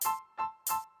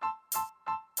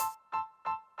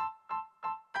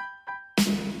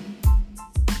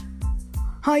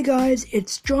Hi guys,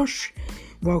 it's Josh.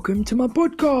 Welcome to my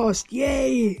podcast.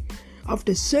 Yay!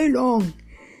 After so long,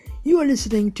 you are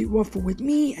listening to Waffle with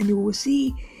me and you will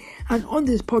see. And on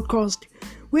this podcast,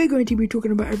 we're going to be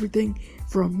talking about everything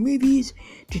from movies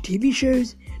to TV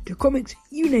shows to comics,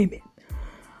 you name it.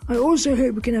 I also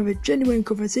hope we can have a genuine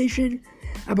conversation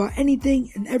about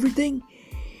anything and everything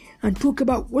and talk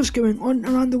about what's going on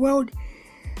around the world,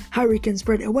 how we can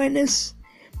spread awareness,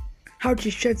 how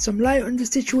to shed some light on the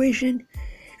situation,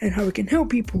 and how we can help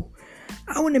people.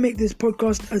 I want to make this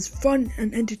podcast as fun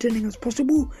and entertaining as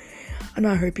possible, and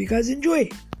I hope you guys enjoy.